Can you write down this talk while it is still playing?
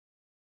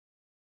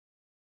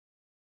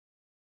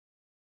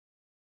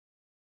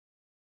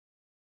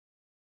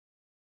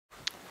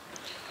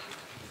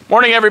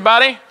Morning,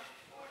 everybody.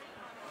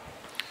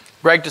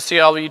 Great to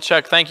see all of you.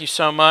 Chuck, thank you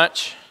so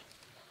much.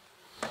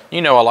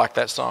 You know I like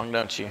that song,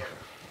 don't you?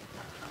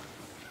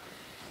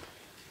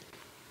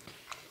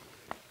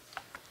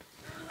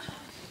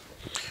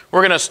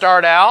 We're going to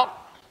start out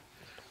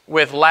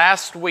with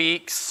last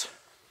week's,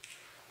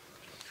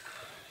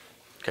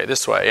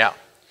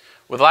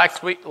 with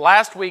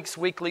last week's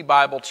weekly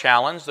Bible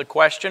challenge. The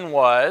question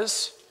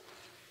was,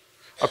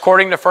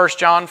 according to 1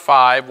 John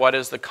 5, what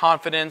is the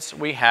confidence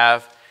we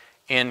have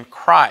in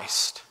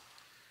Christ?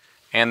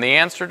 And the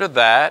answer to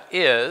that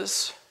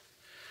is,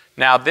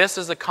 now this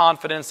is the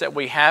confidence that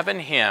we have in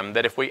Him,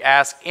 that if we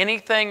ask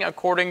anything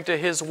according to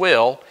His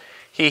will,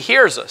 He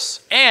hears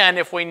us. And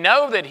if we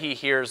know that He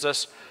hears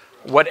us,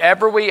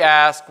 whatever we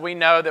ask, we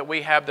know that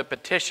we have the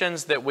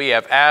petitions that we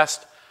have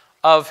asked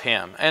of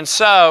Him. And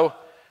so,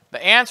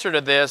 the answer to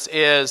this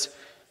is,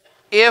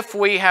 if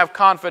we have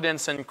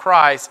confidence in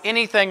Christ,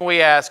 anything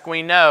we ask,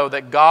 we know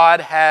that God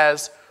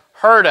has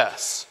heard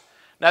us.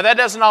 Now, that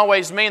doesn't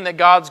always mean that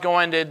God's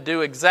going to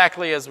do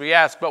exactly as we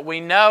ask, but we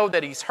know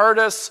that He's heard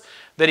us,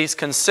 that He's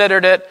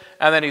considered it,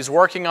 and that He's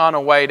working on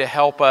a way to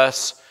help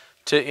us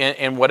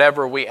in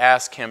whatever we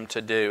ask Him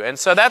to do. And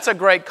so that's a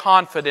great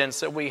confidence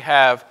that we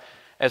have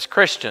as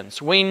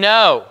Christians. We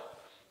know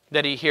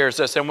that He hears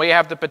us, and we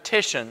have the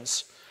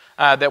petitions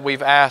that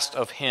we've asked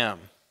of Him.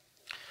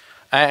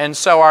 And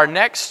so our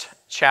next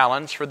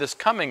challenge for this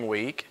coming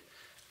week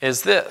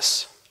is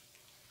this.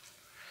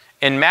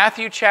 In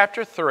Matthew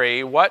chapter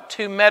 3, what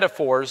two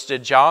metaphors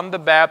did John the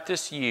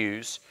Baptist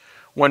use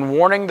when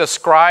warning the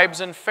scribes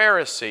and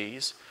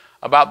Pharisees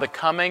about the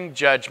coming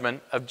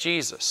judgment of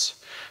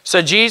Jesus?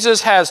 So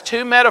Jesus has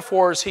two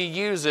metaphors He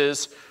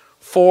uses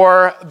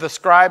for the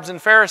scribes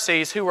and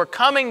Pharisees who were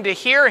coming to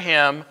hear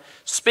Him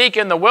speak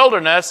in the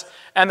wilderness.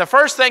 And the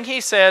first thing He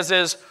says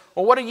is,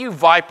 well, what are you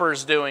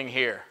vipers doing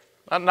here?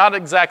 Not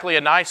exactly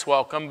a nice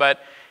welcome,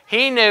 but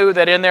He knew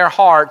that in their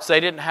hearts they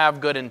didn't have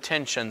good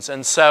intentions.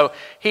 And so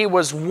He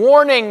was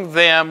warning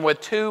them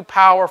with two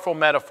powerful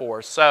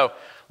metaphors. So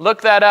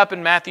look that up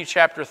in Matthew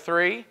chapter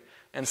 3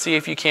 and see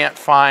if you can't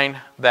find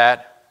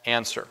that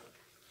answer.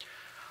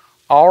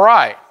 All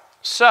right.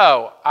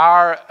 So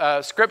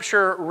our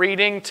scripture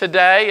reading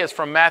today is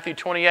from Matthew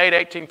 28,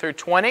 18 through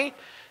 20.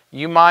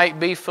 You might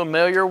be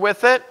familiar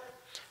with it.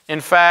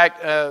 In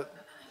fact,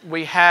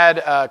 we had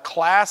a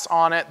class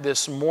on it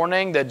this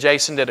morning that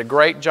Jason did a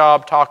great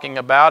job talking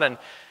about, and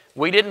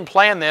we didn't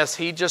plan this.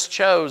 He just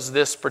chose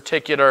this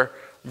particular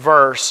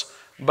verse.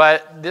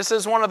 But this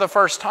is one of the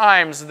first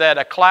times that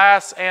a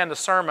class and a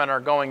sermon are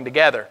going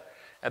together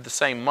at the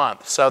same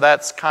month. So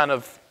that's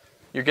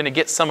you're going to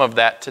get some of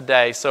that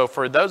today. So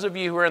for those of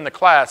you who are in the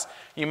class,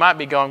 you might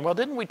be going, well,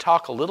 didn't we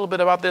talk a little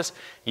bit about this?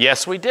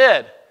 Yes, we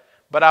did.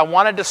 But I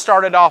wanted to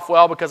start it off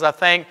well because I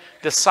think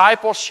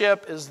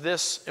discipleship is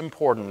this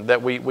important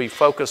that we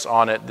focus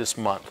on it this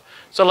month.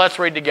 So let's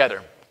read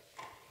together.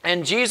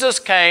 And Jesus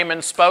came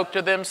and spoke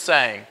to them,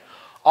 saying,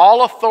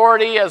 all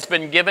authority has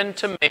been given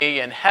to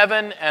me in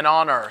heaven and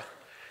on earth.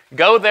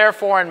 Go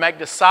therefore and make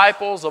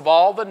disciples of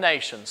all the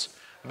nations,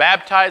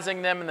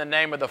 baptizing them in the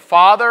name of the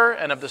Father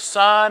and of the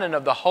Son and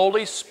of the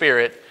Holy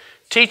Spirit,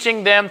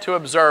 teaching them to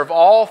observe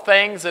all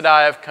things that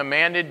I have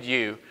commanded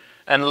you.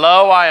 And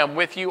lo, I am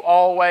with you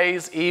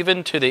always,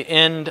 even to the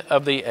end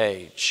of the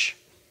age.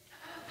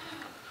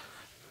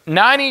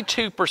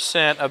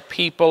 92% of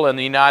people in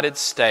the United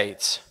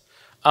States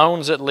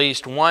owns at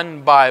least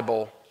one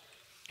Bible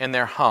in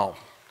their home.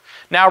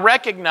 Now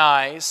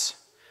recognize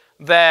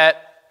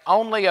that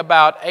only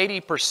about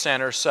 80%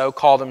 or so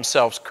call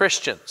themselves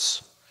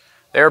Christians.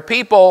 There are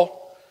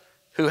people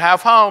who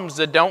have homes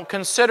that don't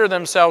consider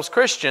themselves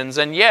Christians,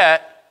 and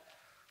yet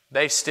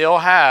they still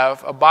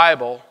have a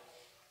Bible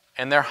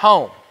in their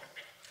home.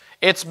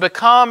 It's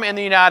become in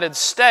the United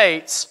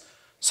States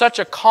such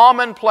a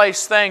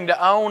commonplace thing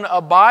to own a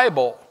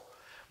Bible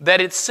that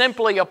it's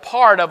simply a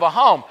part of a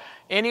home.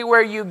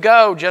 Anywhere you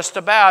go just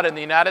about in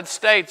the United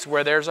States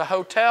where there's a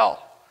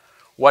hotel,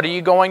 what are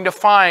you going to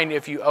find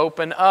if you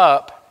open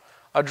up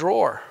a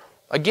drawer?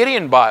 A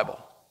Gideon Bible.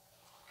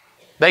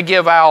 They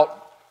give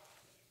out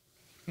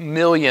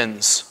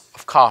millions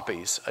of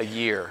copies a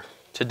year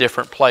to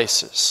different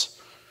places.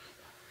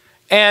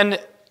 And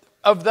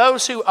of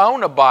those who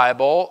own a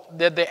Bible,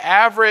 the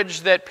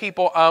average that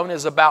people own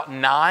is about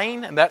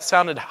 9. And that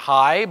sounded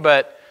high,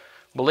 but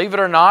believe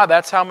it or not,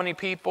 that's how many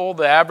people,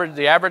 the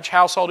average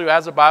household who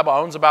has a Bible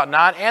owns about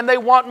 9, and they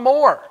want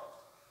more.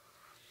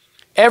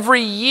 Every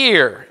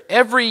year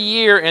in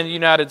the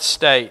United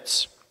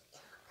States,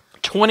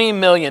 20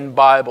 million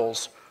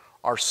Bibles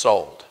are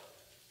sold.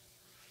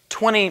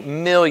 20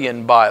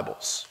 million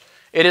Bibles.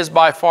 It is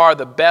by far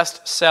the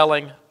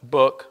best-selling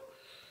book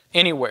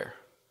anywhere.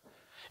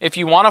 If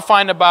you want to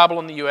find a Bible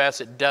in the U.S.,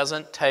 it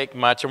doesn't take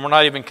much, and we're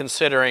not even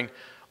considering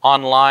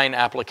online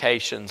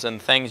applications and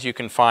things you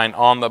can find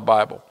on the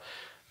Bible.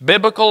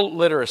 Biblical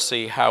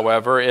literacy,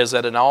 however, is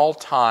at an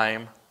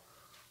all-time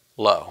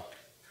low.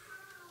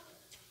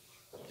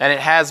 And it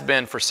has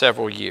been for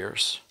several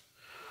years.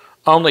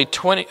 Only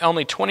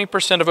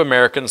 20% of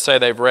Americans say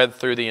they've read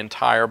through the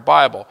entire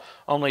Bible.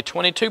 Only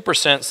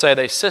 22% say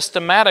they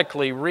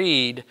systematically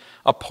read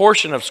a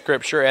portion of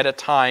Scripture at a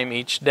time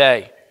each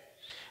day.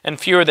 And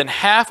fewer than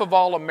half of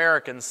all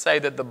Americans say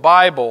that the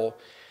Bible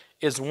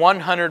is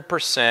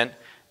 100%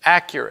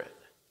 accurate.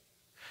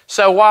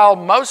 So while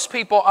most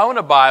people own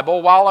a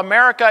Bible, while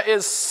America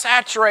is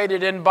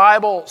saturated in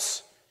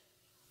Bibles,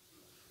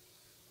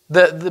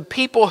 the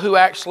people who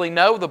actually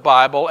know the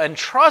Bible and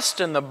trust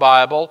in the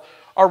Bible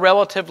are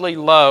relatively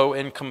low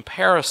in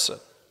comparison.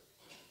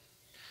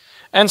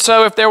 And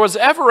so if there was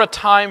ever a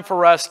time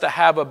for us to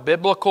have a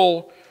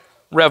biblical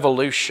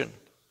revolution,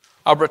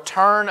 a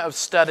return of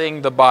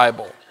studying the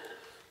Bible,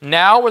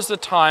 now is the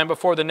time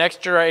before the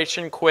next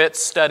generation quits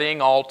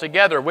studying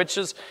altogether,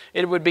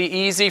 it would be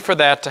easy for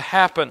that to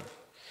happen.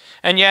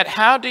 And yet,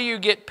 how do you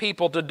get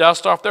people to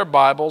dust off their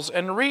Bibles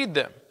and read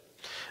them?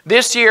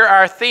 This year,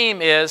 our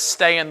theme is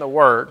Stay in the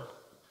Word.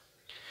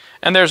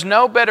 And there's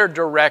no better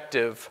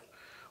directive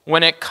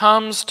when it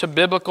comes to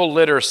biblical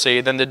literacy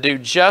than to do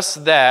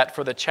just that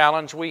for the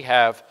challenge we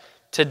have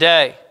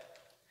today.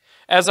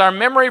 As our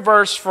memory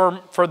verse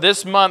for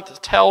this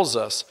month tells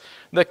us,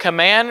 the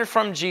command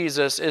from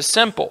Jesus is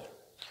simple.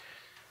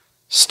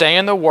 Stay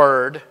in the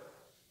Word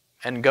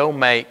and go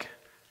make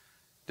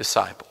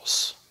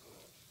disciples.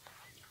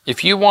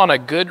 If you want a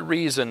good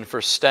reason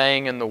for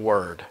staying in the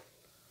Word,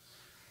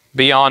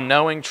 beyond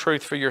knowing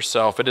truth for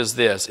yourself, it is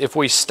this. If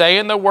we stay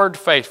in the Word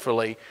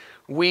faithfully,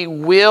 we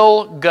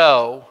will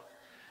go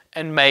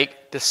and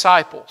make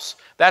disciples.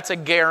 That's a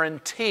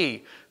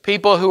guarantee.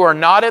 People who are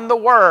not in the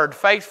Word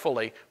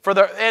faithfully,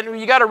 and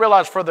you got to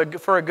realize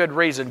for a good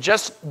reason.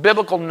 Just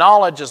biblical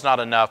knowledge is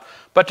not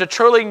enough. But to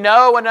truly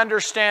know and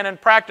understand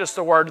and practice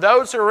the Word,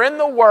 those who are in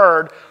the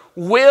Word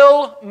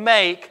will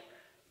make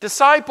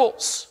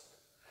disciples.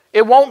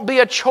 It won't be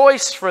a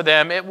choice for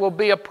them. It will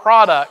be a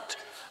product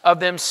of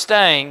them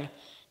staying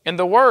in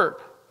the Word.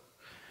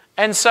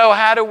 And so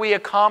how do we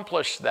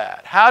accomplish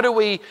that? How do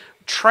we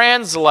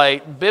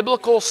translate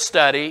biblical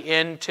study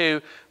into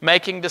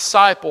making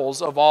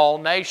disciples of all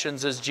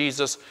nations as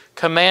Jesus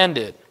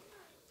commanded?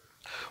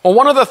 Well,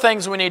 one of the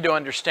things we need to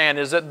understand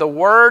is that the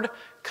Word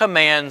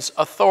commands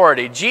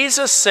authority.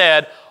 Jesus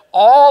said,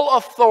 all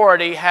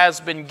authority has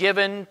been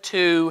given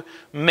to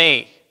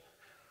me.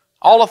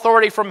 All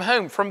authority from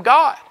whom? From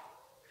God.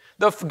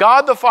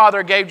 God the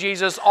Father gave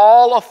Jesus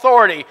all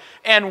authority.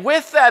 And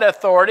with that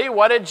authority,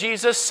 what did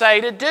Jesus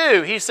say to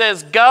do? He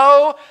says,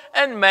 go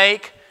and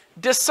make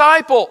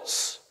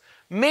disciples.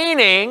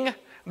 Meaning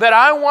that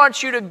I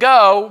want you to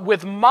go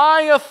with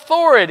my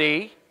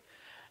authority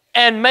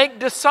and make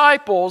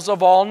disciples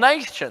of all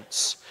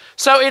nations.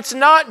 So it's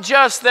not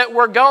just that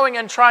we're going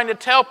and trying to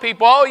tell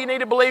people, oh, you need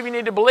to believe, you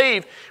need to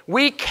believe.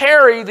 We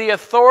carry the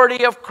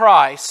authority of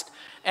Christ,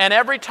 and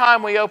every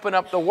time we open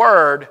up the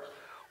Word,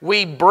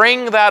 we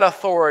bring that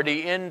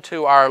authority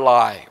into our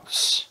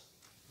lives.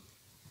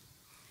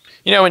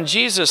 You know, in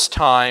Jesus'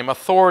 time,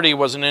 authority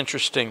was an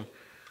interesting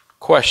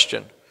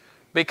question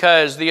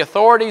because the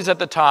authorities at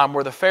the time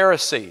were the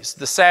Pharisees,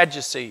 the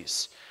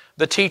Sadducees,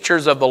 the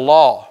teachers of the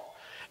law.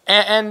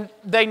 And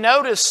they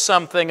noticed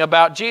something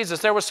about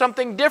Jesus. There was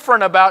something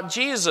different about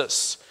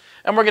Jesus.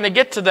 And we're going to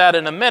get to that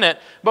in a minute.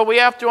 But we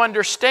have to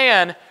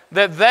understand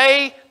that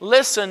they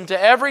listened to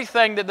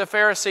everything that the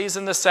Pharisees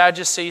and the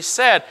Sadducees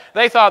said.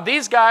 They thought,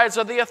 these guys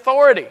are the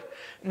authority.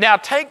 Now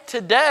take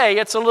today,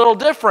 it's a little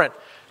different.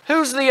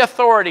 Who's the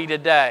authority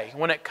today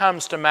when it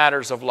comes to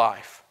matters of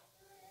life?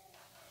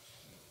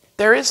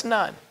 There is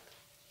none.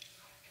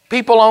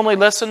 People only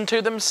listen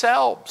to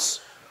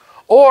themselves.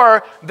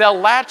 Or they'll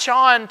latch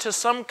on to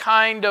some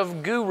kind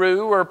of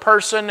guru or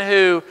person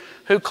who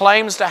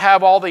claims to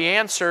have all the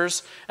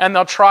answers, and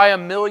they'll try a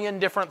million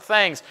different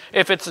things.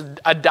 If it's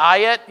a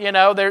diet, you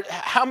know,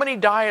 how many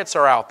diets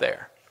are out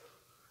there?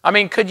 I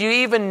mean, could you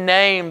even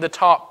name the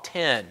top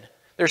 10?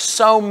 There's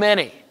so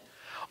many.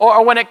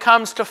 Or when it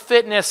comes to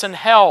fitness and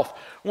health,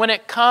 when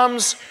it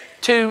comes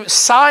to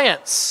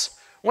science,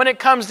 when it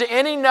comes to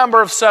any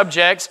number of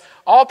subjects,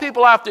 all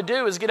people have to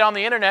do is get on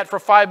the internet for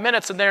 5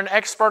 minutes and they're an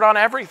expert on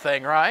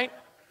everything, right?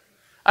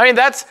 I mean,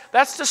 that's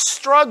the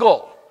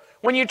struggle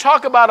when you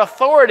talk about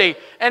authority.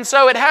 And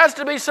so it has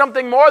to be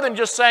something more than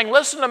just saying,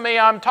 listen to me,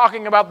 I'm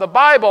talking about the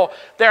Bible.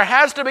 There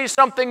has to be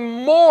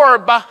something more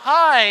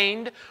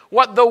behind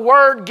what the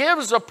Word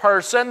gives a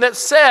person that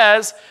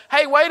says,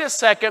 hey, wait a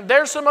second,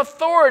 there's some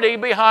authority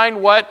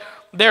behind what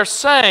they're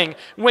saying.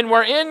 When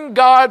we're in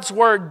God's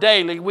Word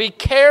daily, we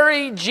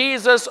carry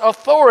Jesus'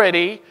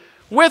 authority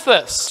with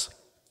us.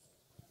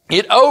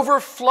 It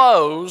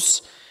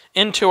overflows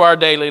into our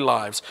daily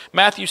lives.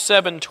 Matthew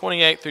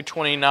 7:28 through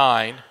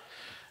 29.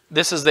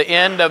 This is the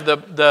end of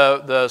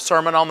the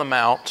Sermon on the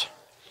Mount.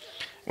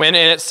 And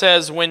it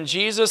says, when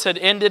Jesus had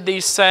ended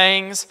these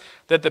sayings,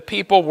 that the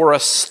people were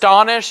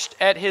astonished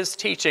at his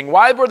teaching.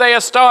 Why were they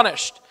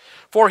astonished?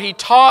 For he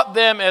taught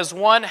them as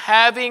one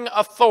having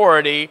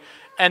authority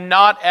and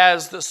not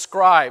as the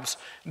scribes.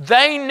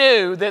 They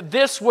knew that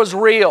this was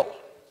real.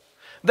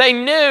 They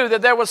knew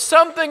that there was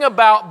something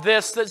about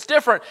this that's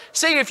different.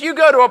 See, if you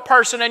go to a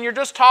person and you're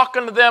just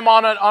talking to them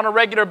on a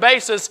regular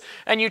basis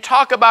and you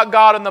talk about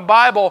God in the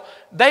Bible,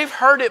 they've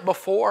heard it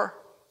before.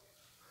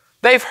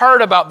 They've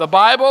heard about the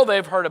Bible.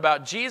 They've heard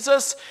about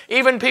Jesus.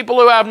 Even people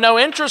who have no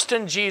interest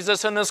in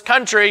Jesus in this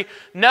country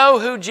know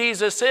who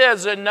Jesus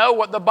is and know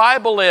what the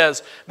Bible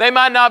is. They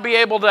might not be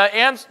able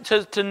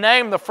to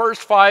name the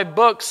first 5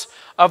 books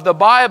of the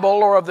Bible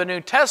or of the New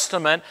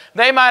Testament.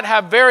 They might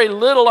have very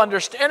little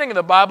understanding of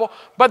the Bible,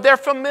 but they're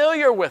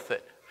familiar with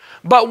it.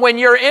 But when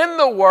you're in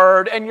the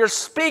Word and you're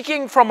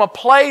speaking from a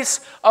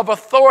place of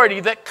authority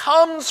that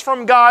comes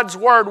from God's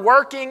Word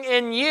working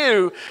in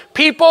you,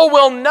 people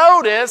will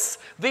notice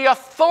the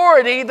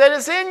authority that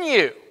is in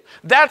you.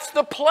 That's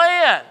the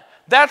plan.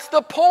 That's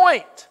the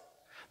point.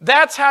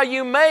 That's how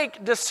you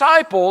make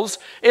disciples,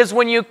 is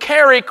when you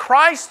carry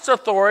Christ's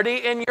authority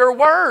in your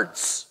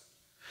words.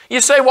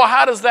 You say, well,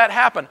 how does that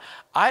happen?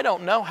 I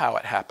don't know how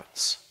it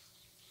happens.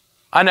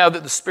 I know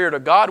that the Spirit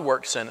of God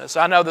works in us.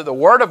 I know that the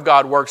Word of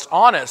God works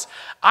on us.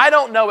 I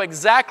don't know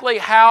exactly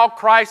how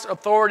Christ's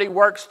authority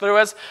works through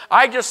us.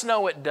 I just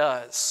know it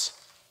does.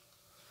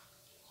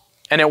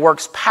 And it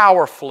works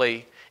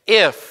powerfully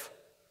if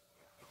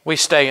we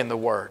stay in the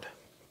Word.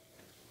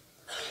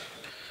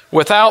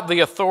 Without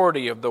the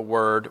authority of the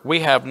Word,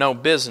 we have no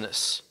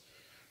business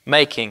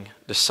making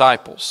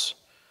disciples.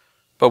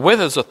 But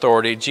with His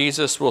authority,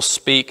 Jesus will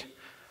speak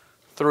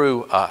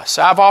through us.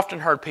 I've often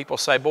heard people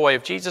say, boy,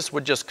 if Jesus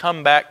would just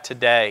come back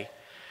today,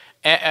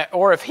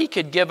 or if He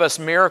could give us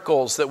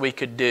miracles that we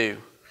could do,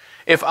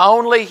 if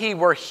only He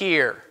were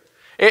here.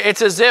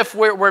 It's as if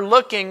we're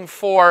looking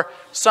for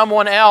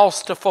someone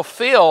else to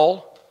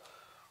fulfill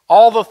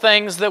all the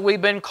things that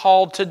we've been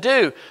called to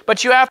do.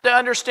 But you have to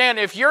understand,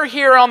 if you're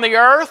here on the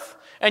earth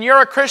and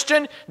you're a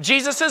Christian,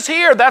 Jesus is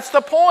here. That's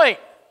the point.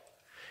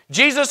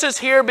 Jesus is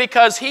here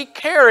because He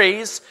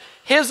carries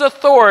His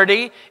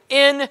authority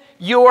in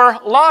your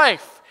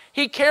life.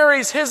 He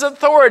carries His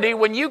authority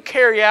when you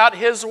carry out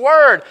His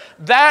Word.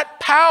 That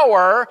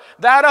power,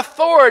 that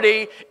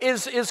authority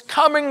is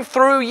coming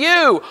through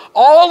you.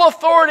 All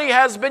authority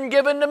has been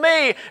given to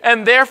me.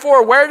 And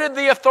therefore, where did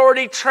the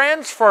authority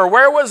transfer?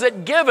 Where was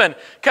it given?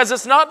 Because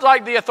it's not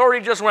like the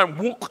authority just went,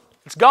 whoop,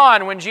 it's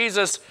gone when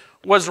Jesus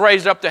was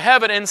raised up to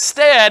heaven.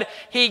 Instead,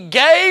 He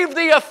gave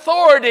the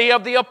authority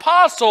of the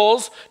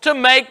apostles to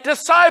make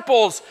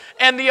disciples.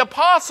 And the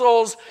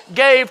apostles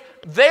gave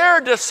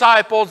their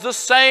disciples the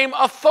same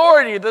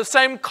authority, the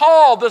same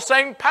call, the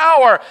same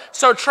power.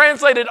 So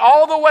translated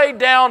all the way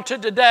down to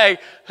today,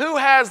 who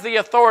has the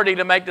authority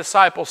to make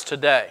disciples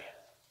today?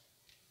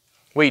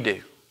 We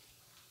do.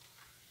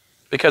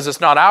 Because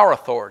it's not our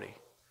authority.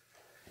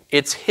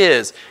 It's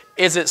His.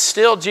 Is it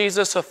still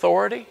Jesus'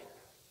 authority?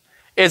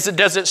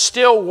 Does it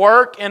still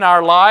work in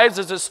our lives?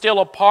 Is it still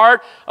a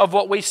part of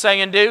what we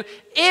say and do?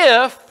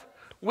 If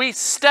we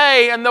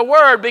stay in the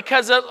Word,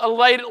 because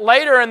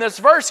later in this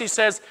verse He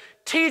says,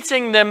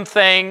 teaching them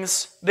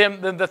things,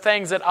 the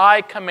things that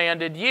I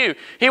commanded you.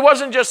 He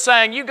wasn't just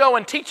saying, you go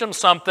and teach them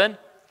something.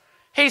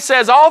 He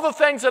says, all the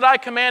things that I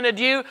commanded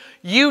you,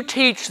 you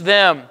teach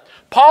them.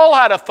 Paul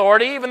had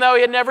authority even though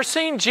he had never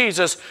seen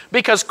Jesus,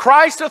 because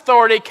Christ's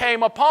authority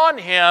came upon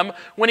him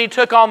when he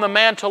took on the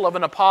mantle of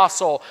an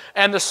apostle.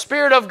 And the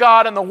Spirit of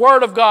God and the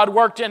Word of God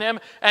worked in him.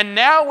 And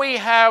now we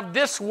have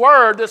this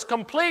Word, this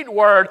complete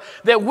Word,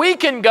 that we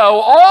can go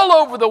all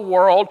over the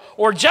world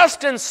or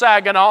just in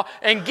Saginaw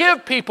and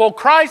give people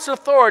Christ's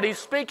authority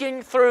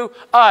speaking through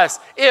us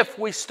if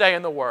we stay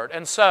in the Word.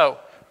 And so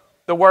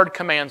the Word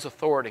commands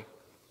authority.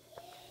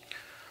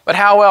 But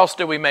how else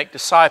do we make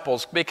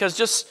disciples? Because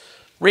just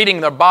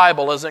reading the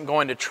Bible isn't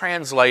going to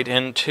translate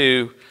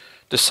into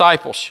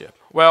discipleship.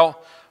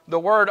 Well, the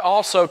Word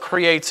also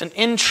creates an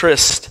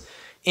interest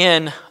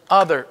in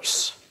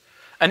others,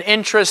 an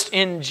interest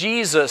in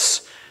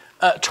Jesus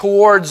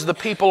towards the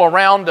people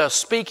around us,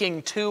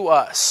 speaking to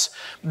us.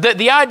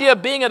 The idea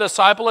of being a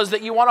disciple is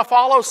that you want to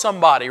follow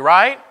somebody,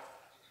 right?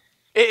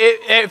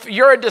 If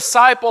you're a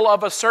disciple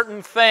of a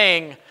certain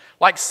thing,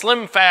 like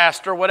Slim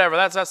Fast or whatever,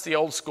 that's the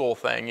old school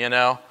thing, you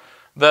know,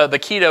 the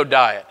keto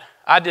diet.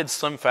 I did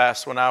Slim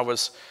Fast when I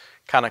was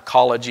kind of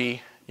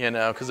college-y, you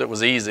know, because it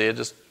was easy.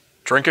 Just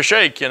drink a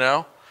shake, you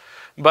know.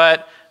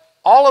 But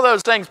all of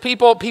those things,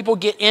 people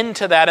get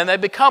into that and they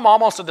become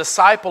almost a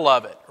disciple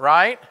of it,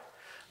 right?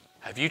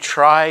 Have you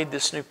tried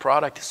this new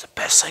product? It's the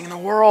best thing in the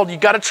world. You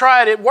got to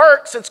try it. It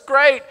works. It's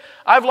great.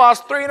 I've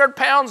lost 300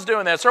 pounds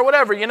doing this or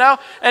whatever, you know.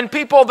 And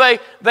people, they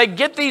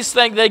get these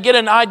things, they get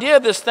an idea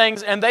of these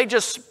things and they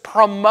just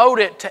promote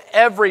it to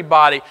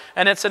everybody.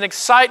 And it's an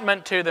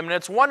excitement to them and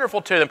it's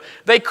wonderful to them.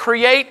 They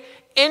create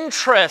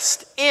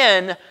interest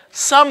in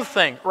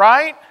something,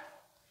 right?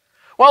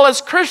 Well,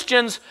 as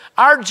Christians,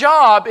 our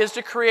job is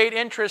to create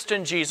interest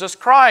in Jesus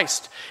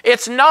Christ.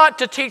 It's not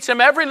to teach them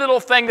every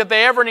little thing that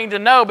they ever need to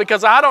know,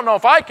 because I don't know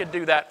if I could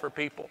do that for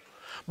people.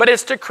 But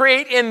it's to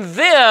create in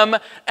them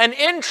an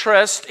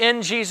interest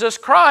in Jesus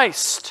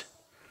Christ.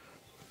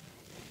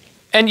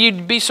 And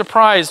you'd be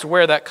surprised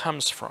where that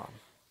comes from.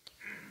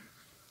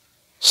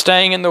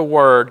 Staying in the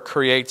Word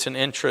creates an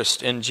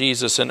interest in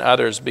Jesus and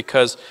others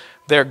because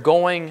they're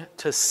going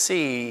to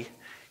see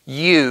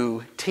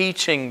you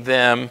teaching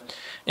them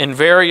in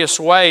various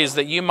ways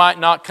that you might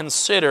not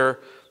consider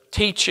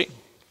teaching.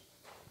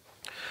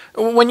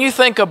 When you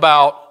think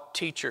about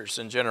teachers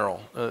in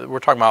general, we're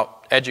talking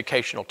about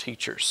educational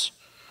teachers,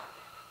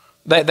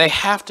 they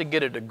have to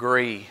get a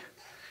degree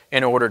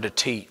in order to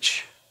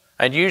teach.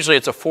 And usually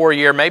it's a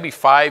 4-year, maybe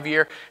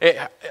 5-year.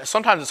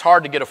 Sometimes it's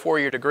hard to get a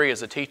 4-year degree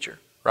as a teacher,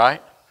 right?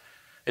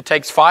 It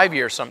takes 5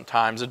 years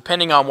sometimes,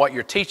 depending on what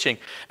you're teaching.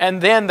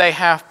 And then they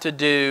have to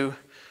do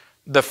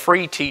the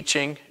free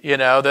teaching,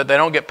 that they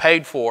don't get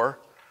paid for.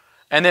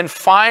 And then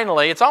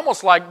finally, it's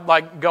almost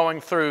like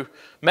going through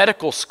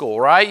medical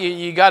school, right?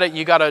 They got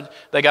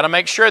to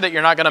make sure that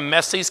you're not going to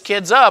mess these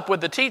kids up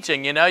with the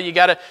teaching. You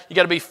got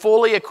to be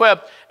fully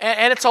equipped,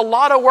 and it's a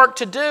lot of work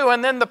to do.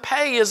 And then the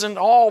pay isn't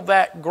all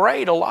that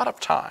great a lot of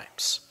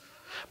times.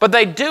 But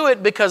they do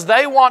it because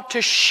they want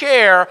to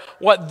share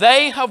what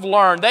they have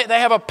learned. They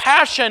have a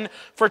passion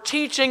for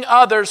teaching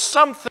others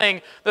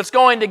something that's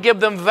going to give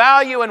them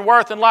value and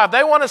worth in life.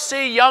 They want to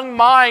see young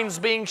minds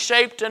being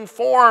shaped and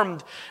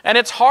formed. And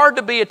it's hard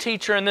to be a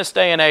teacher in this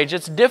day and age.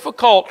 It's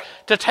difficult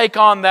to take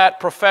on that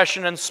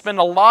profession and spend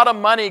a lot of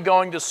money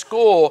going to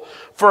school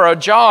for a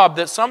job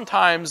that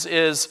sometimes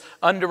is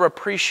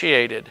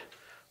underappreciated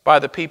by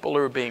the people who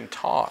are being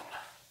taught.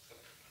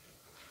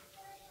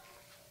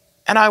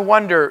 And I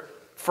wonder,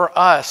 for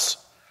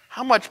us,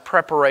 how much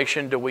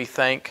preparation do we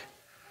think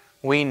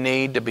we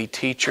need to be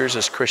teachers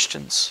as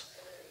Christians?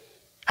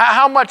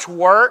 How much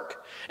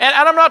work? And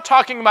I'm not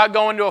talking about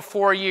going to a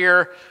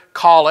 4-year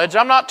college.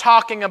 I'm not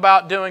talking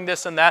about doing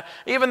this and that,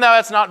 even though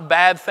that's not a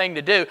bad thing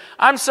to do.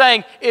 I'm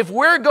saying if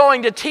we're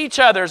going to teach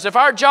others, if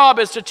our job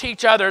is to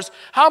teach others,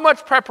 how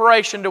much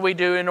preparation do we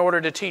do in order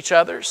to teach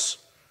others?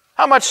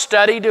 How much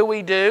study do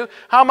we do?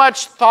 How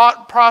much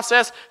thought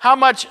process? How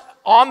much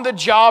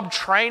on-the-job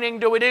training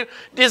do we do?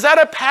 Is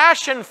that a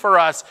passion for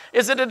us?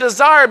 Is it a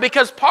desire?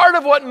 Because part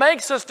of what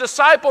makes us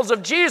disciples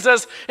of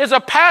Jesus is a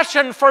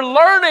passion for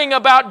learning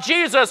about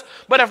Jesus.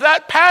 But if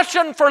that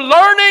passion for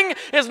learning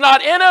is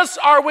not in us,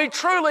 are we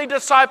truly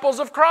disciples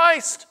of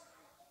Christ?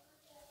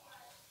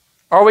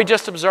 Are we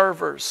just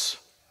observers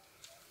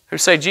who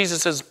say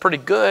Jesus is pretty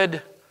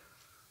good,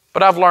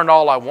 but I've learned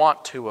all I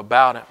want to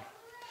about Him?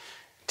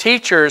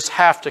 Teachers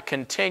have to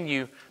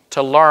continue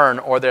to learn,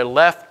 or they're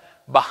left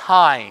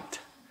behind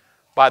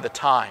by the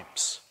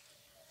times.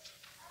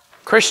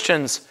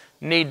 Christians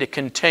need to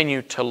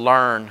continue to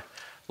learn,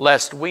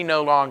 lest we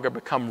no longer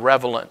become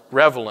relevant.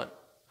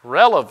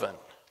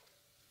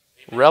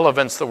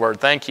 Relevant's the word,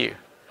 thank you.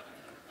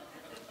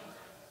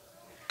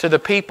 To the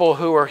people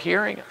who are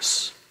hearing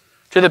us.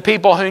 To the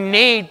people who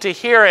need to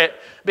hear it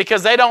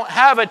because they don't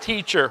have a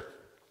teacher.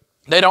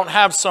 They don't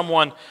have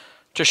someone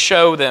to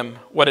show them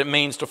what it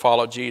means to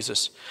follow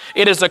Jesus.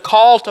 It is a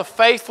call to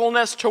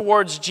faithfulness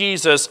towards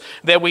Jesus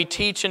that we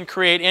teach and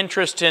create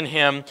interest in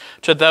Him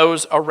to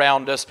those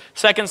around us.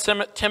 2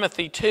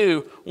 Timothy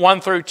 2,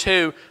 1 through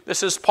 2,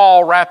 this is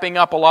Paul wrapping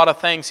up a lot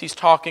of things he's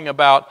talking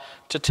about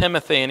to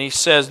Timothy. And he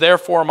says,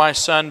 "Therefore, my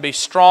son, be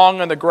strong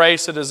in the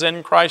grace that is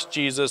in Christ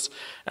Jesus,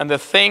 and the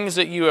things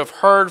that you have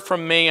heard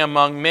from me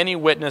among many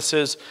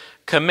witnesses,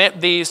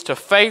 commit these to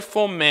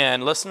faithful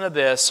men," listen to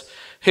this,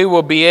 "who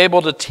will be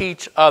able to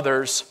teach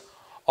others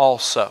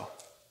also."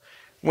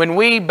 When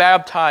we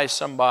baptize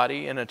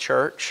somebody in a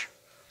church,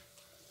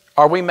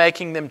 are we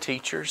making them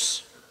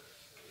teachers?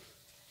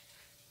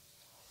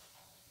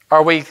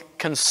 Are we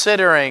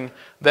considering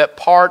that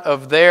part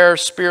of their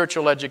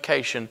spiritual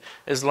education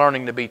is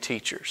learning to be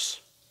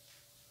teachers?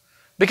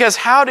 Because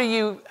how do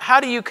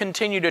you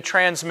continue to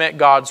transmit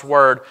God's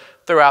Word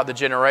throughout the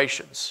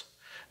generations?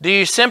 Do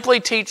you simply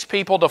teach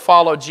people to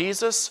follow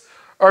Jesus?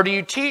 Or do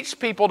you teach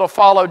people to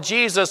follow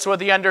Jesus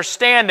with the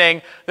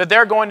understanding that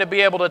they're going to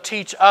be able to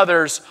teach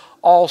others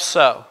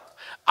also?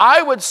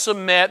 I would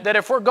submit that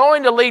if we're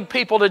going to lead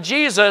people to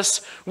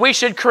Jesus, we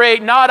should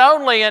create not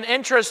only an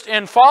interest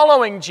in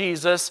following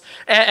Jesus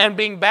and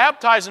being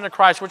baptized into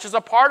Christ, which is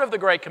a part of the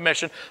Great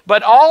Commission,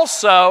 but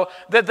also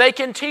that they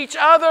can teach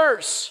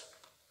others.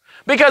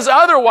 Because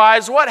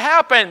otherwise, what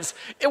happens?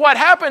 What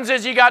happens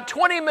is you got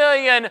 20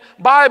 million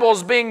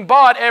Bibles being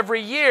bought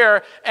every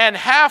year, and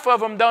half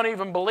of them don't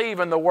even believe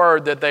in the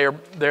Word that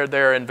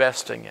they're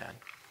investing in.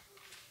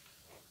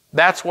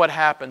 That's what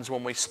happens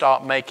when we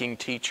stop making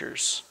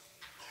teachers.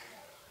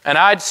 And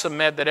I'd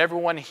submit that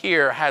everyone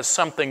here has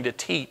something to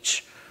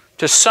teach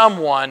to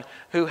someone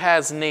who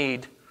has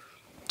need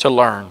to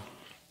learn.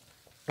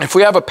 If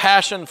we have a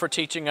passion for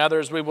teaching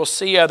others, we will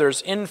see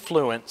others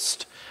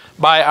influenced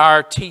by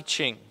our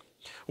teaching.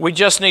 We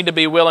just need to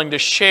be willing to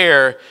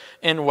share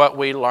in what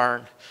we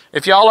learn.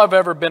 If y'all have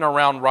ever been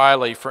around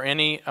Riley for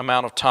any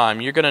amount of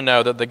time, you're going to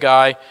know that the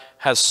guy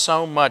has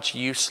so much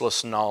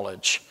useless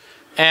knowledge.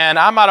 And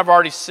I might have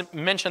already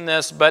mentioned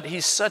this, but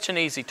he's such an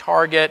easy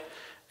target.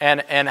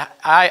 And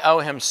I owe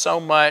him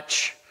so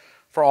much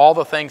for all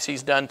the things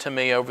he's done to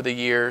me over the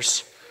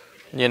years,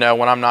 when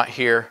I'm not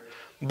here.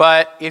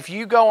 But if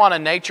you go on a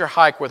nature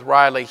hike with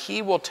Riley,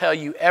 he will tell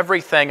you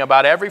everything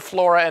about every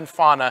flora and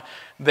fauna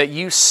that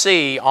you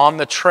see on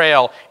the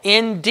trail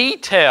in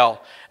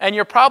detail. And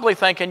you're probably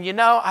thinking, you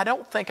know, I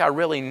don't think I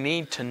really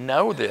need to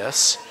know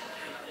this.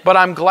 But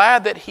I'm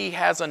glad that he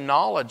has a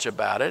knowledge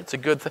about it. It's a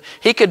good thing.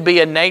 He could be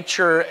a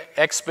nature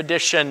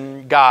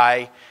expedition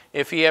guy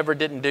if he ever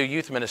didn't do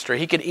youth ministry.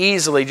 He could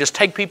easily just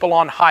take people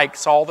on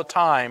hikes all the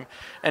time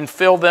and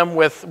fill them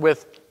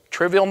with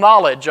trivial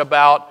knowledge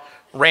about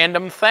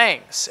random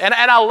things. And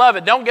I love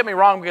it. Don't get me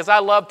wrong, because I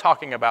love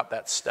talking about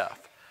that stuff.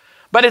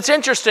 But it's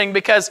interesting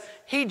because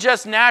he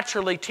just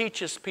naturally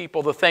teaches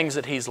people the things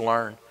that he's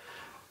learned.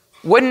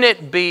 Wouldn't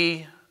it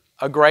be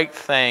a great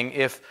thing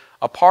if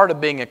a part of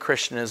being a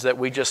Christian is that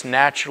we just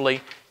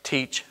naturally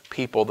teach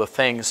people the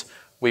things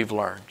we've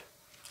learned?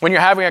 When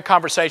you're having a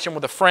conversation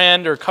with a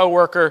friend or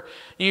coworker,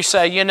 you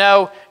say, you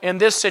know, in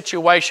this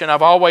situation,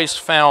 I've always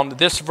found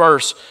this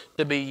verse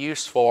to be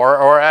useful,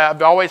 or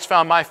I've always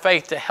found my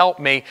faith to help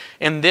me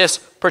in this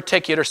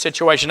particular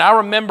situation. I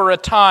remember a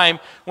time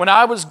when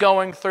I was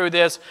going through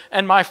this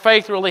and my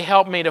faith really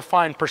helped me to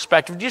find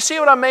perspective. Do you see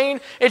what I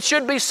mean? It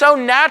should be so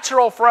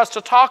natural for us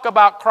to talk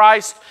about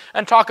Christ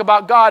and talk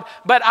about God.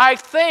 But I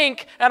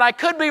think, and I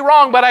could be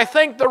wrong, but I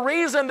think the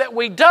reason that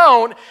we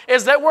don't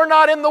is that we're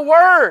not in the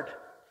Word.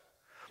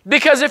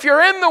 Because if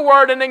you're in the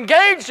Word and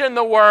engaged in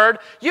the Word,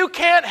 you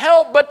can't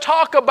help but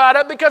talk about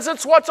it because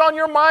it's what's on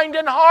your mind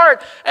and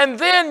heart. And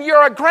then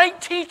you're a great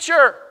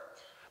teacher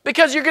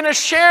because you're going to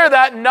share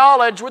that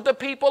knowledge with the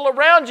people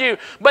around you.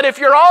 But if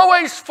you're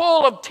always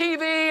full of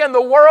TV and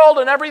the world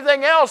and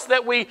everything else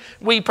that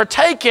we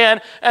partake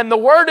in, and the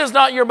Word is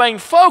not your main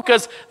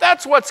focus,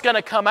 that's what's going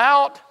to come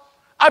out.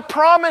 I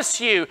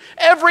promise you,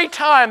 every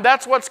time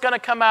that's what's going to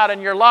come out in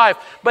your life.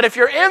 But if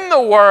you're in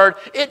the Word,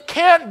 it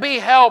can't be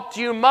helped.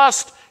 You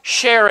must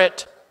share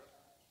it.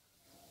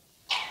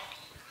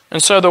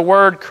 And so the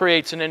Word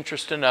creates an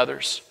interest in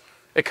others.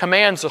 It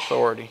commands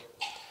authority.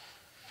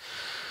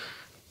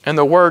 And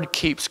the Word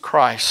keeps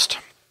Christ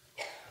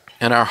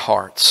in our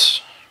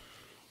hearts.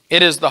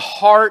 It is the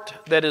heart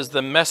that is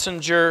the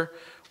messenger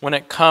when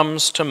it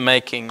comes to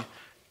making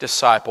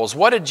disciples.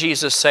 What did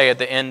Jesus say at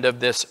the end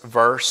of this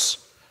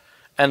verse?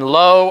 And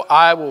lo,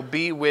 I will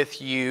be with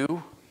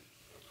you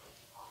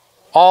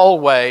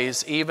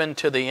always, even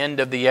to the end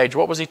of the age.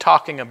 What was he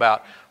talking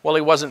about? Well,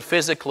 he wasn't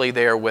physically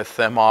there with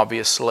them,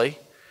 obviously.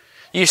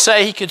 You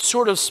say he could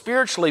sort of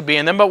spiritually be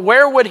in them, but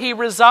where would he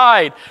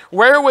reside?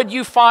 Where would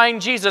you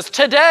find Jesus?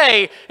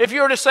 Today, if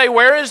you were to say,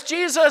 where is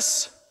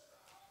Jesus?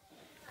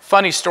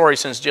 Funny story,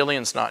 since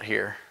Jillian's not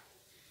here.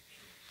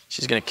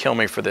 She's going to kill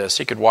me for this.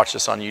 You could watch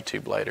this on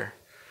YouTube later.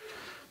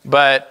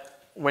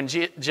 But when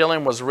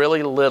Jillian was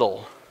really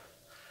little,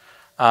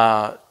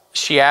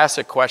 she asked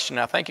a question.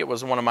 I think it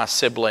was one of my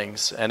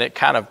siblings, and it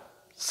kind of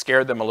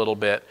scared them a little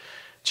bit.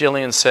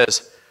 Jillian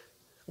says,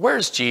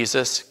 where's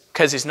Jesus?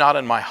 Because he's not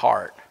in my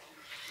heart.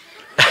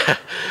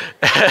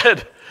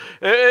 And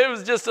it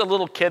was just a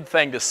little kid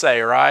thing to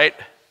say, right?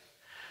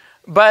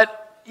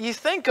 But you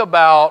think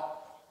about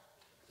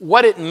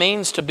what it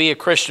means to be a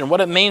Christian, what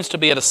it means to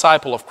be a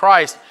disciple of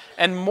Christ.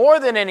 And more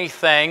than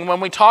anything, when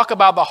we talk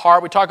about the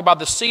heart, we talk about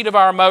the seat of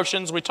our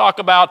emotions, we talk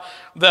about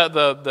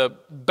the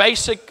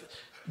basic,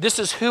 this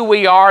is who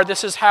we are,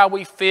 this is how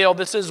we feel,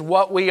 this is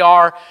what we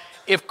are.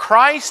 If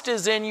Christ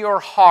is in your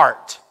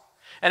heart,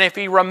 and if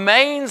He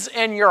remains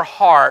in your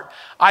heart,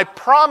 I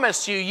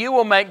promise you, you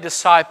will make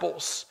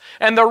disciples.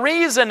 And the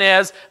reason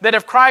is that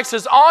if Christ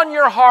is on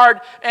your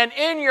heart and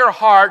in your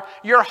heart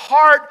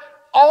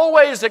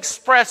always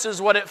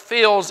expresses what it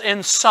feels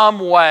in some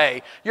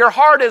way. Your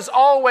heart is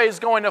always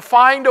going to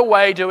find a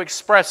way to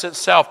express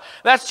itself.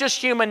 That's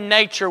just human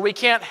nature. We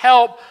can't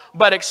help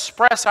but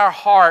express our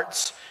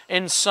hearts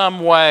in some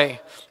way.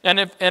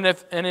 And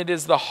it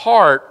is the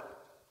heart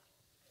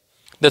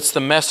that's the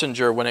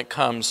messenger when it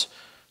comes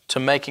to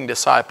making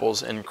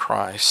disciples in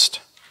Christ.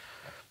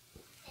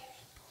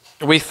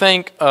 We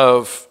think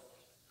of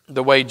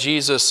the way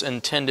Jesus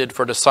intended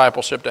for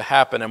discipleship to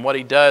happen, and what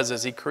He does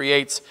is He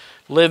creates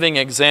living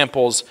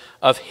examples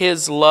of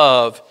His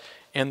love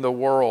in the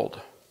world.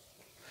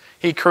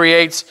 He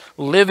creates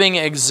living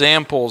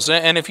examples.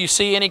 And if you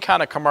see any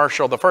kind of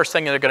commercial, the first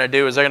thing they're going to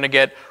do is they're going to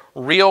get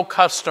real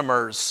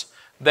customers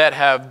that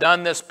have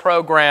done this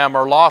program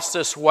or lost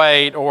this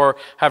weight or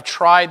have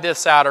tried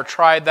this out or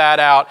tried that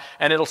out,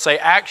 and it'll say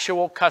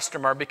actual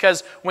customer,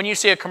 because when you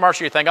see a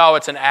commercial you think, oh,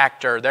 it's an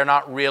actor, they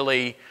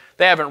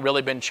haven't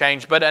really been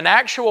changed. But an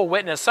actual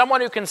witness, someone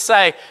who can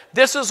say,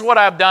 this is what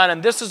I've done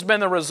and this has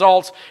been the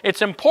results.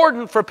 It's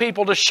important for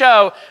people to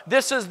show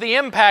this is the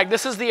impact,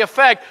 this is the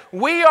effect.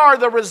 We are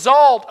the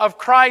result of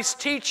Christ's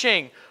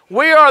teaching.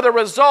 We are the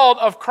result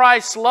of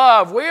Christ's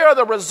love. We are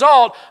the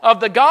result of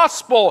the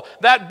gospel,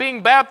 that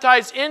being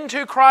baptized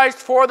into Christ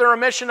for the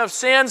remission of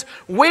sins.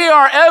 We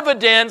are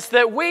evidence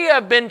that we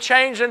have been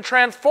changed and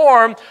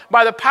transformed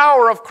by the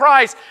power of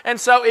Christ.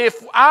 And so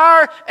if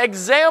our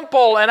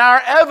example and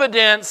our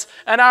evidence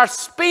and our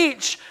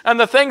speech and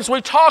the things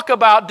we talk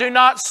about do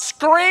not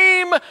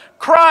scream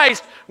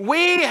Christ,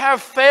 we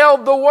have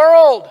failed the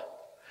world.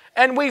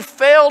 and we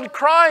failed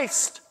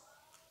Christ.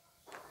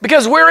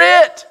 Because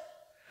we're it.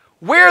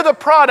 We're the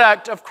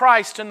product of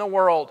Christ in the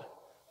world.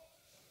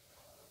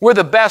 We're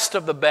the best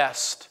of the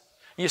best.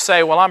 You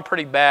say, well, I'm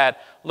pretty bad.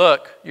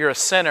 Look, you're a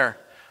sinner,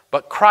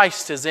 but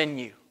Christ is in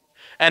you.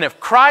 And if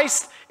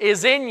Christ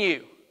is in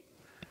you,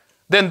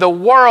 then the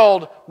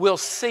world will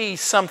see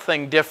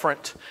something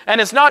different. And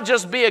it's not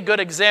just be a good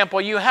example.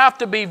 You have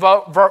to be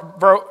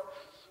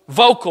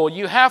vocal.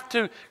 You have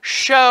to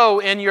show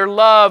in your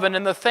love and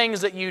in the things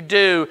that you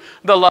do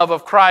the love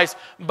of Christ.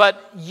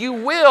 But you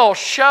will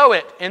show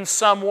it in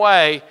some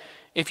way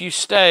if you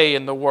stay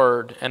in the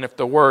Word and if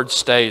the Word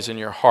stays in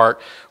your heart.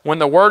 When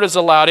the Word is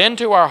allowed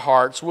into our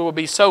hearts, we will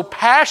be so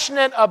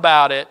passionate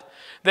about it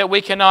that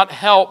we cannot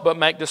help but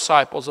make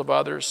disciples of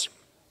others.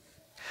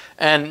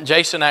 And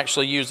Jason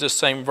actually used this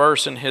same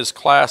verse in his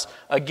class.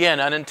 Again,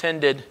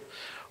 unintended.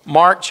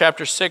 Mark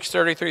chapter 6,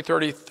 33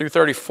 through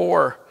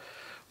 34.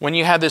 When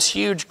you had this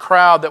huge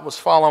crowd that was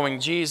following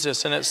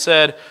Jesus, and it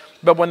said,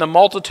 but when the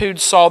multitude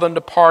saw them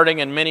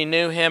departing, and many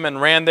knew him and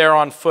ran there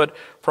on foot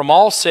from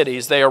all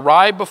cities, they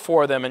arrived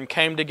before them and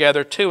came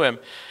together to him.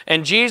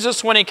 And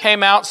Jesus, when he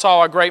came out,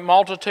 saw a great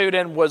multitude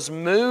and was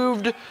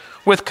moved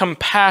with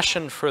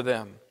compassion for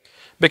them,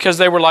 because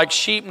they were like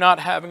sheep not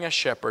having a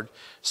shepherd.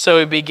 So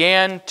he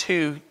began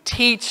to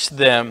teach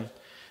them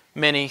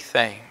many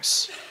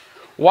things.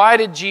 Why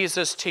did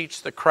Jesus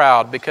teach the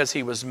crowd? Because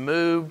he was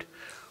moved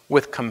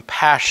with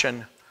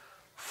compassion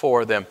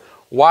for them.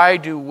 Why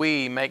do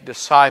we make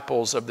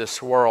disciples of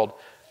this world?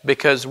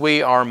 Because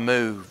we are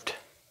moved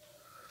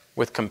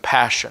with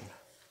compassion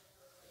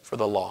for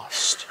the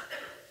lost.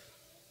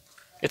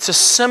 It's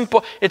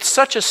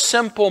such a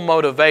simple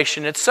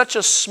motivation. It's such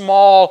a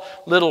small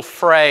little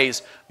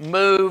phrase,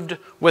 moved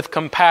with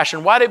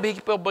compassion. Why do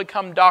people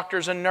become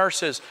doctors and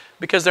nurses?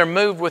 Because they're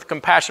moved with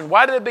compassion.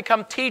 Why do they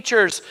become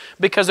teachers?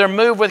 Because they're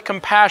moved with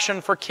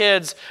compassion for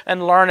kids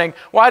and learning.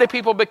 Why do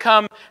people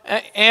become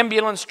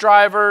ambulance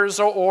drivers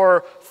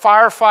or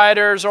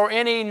firefighters or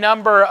any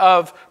number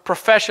of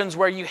professions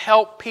where you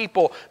help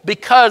people?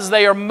 Because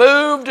they are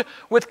moved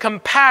with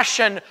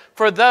compassion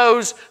for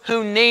those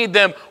who need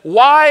them.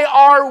 Why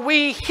are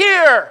we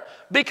here?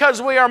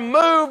 Because we are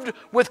moved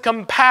with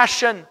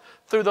compassion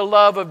through the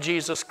love of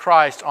Jesus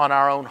Christ on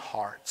our own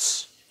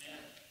hearts.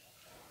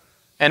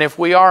 And if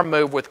we are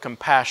moved with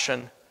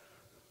compassion,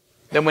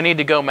 then we need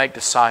to go make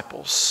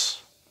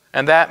disciples.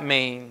 And that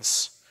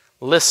means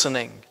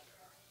listening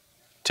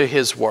to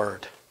His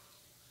Word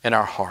in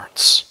our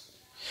hearts.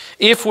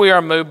 If we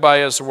are moved by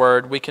His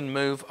Word, we can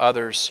move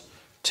others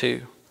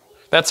too.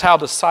 That's how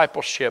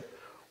discipleship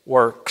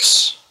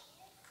works.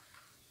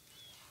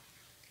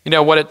 You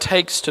know, what it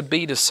takes to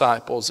be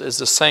disciples is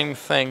the same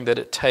thing that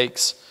it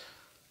takes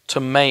to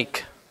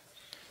make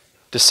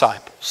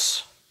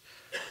disciples.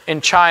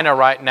 In China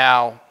right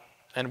now,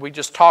 and we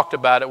just talked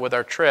about it with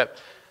our trip,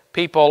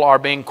 people are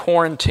being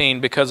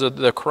quarantined because of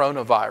the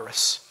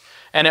coronavirus.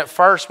 And at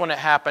first when it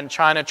happened,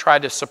 China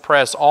tried to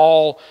suppress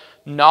all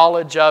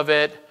knowledge of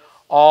it,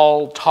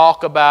 all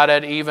talk about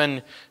it,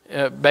 even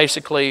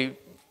basically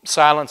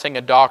silencing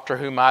a doctor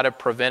who might have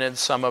prevented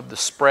some of the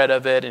spread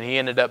of it, and he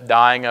ended up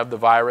dying of the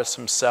virus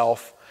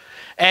himself.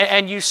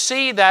 And you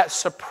see that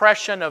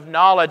suppression of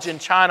knowledge in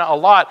China a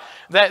lot.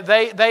 That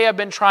they have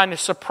been trying to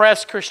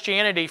suppress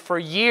Christianity for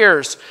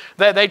years.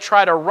 That they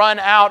try to run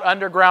out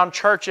underground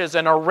churches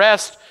and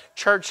arrest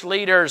church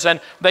leaders.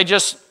 And they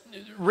just,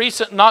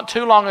 not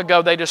too long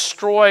ago, they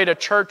destroyed a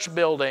church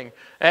building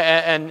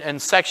and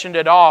sectioned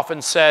it off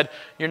and said,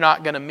 you're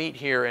not going to meet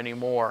here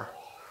anymore.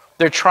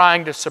 They're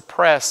trying to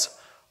suppress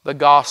the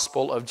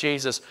gospel of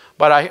Jesus.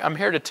 But I'm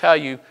here to tell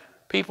you,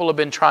 people have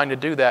been trying to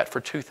do that for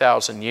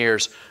 2,000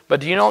 years. But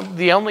do you know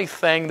the only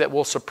thing that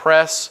will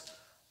suppress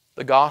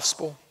the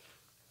gospel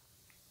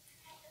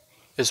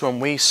is when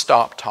we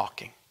stop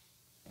talking.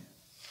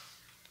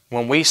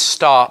 When we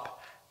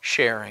stop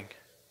sharing.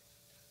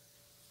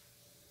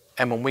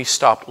 And when we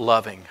stop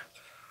loving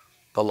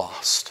the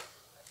lost.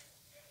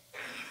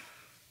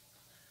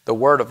 The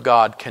Word of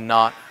God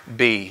cannot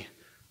be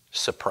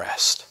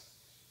suppressed.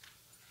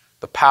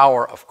 The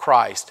power of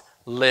Christ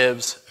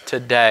lives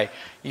today.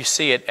 You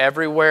see it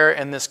everywhere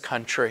in this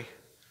country,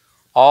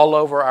 all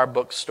over our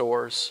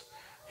bookstores,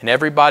 in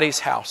everybody's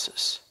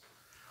houses.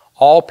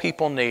 All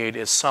people need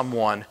is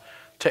someone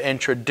to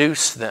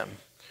introduce them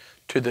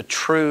to the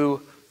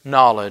true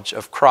knowledge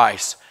of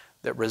Christ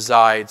that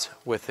resides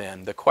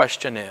within. The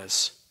question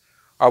is,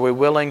 are we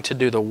willing to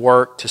do the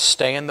work to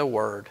stay in the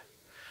Word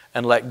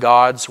and let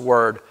God's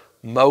Word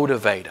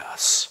motivate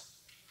us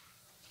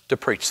to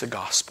preach the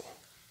gospel?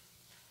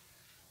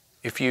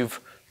 If you've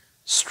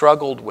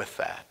struggled with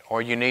that,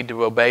 or you need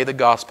to obey the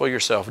gospel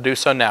yourself, do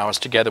so now as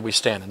together we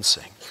stand and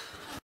sing.